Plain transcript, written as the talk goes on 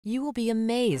You will be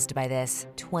amazed by this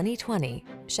 2020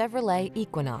 Chevrolet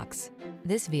Equinox.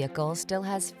 This vehicle still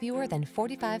has fewer than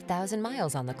 45,000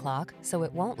 miles on the clock, so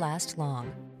it won't last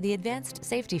long. The advanced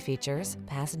safety features,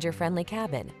 passenger-friendly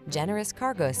cabin, generous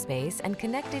cargo space, and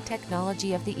connected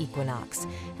technology of the Equinox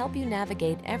help you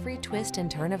navigate every twist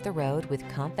and turn of the road with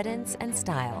confidence and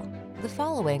style. The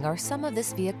following are some of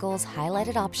this vehicle's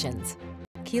highlighted options: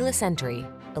 keyless entry,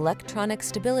 electronic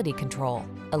stability control,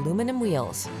 aluminum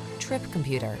wheels, trip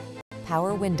computer,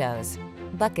 power windows,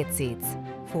 bucket seats,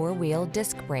 four-wheel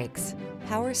disc brakes,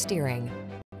 power steering.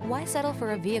 Why settle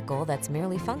for a vehicle that's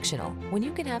merely functional when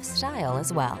you can have style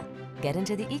as well? Get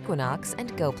into the Equinox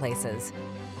and go places.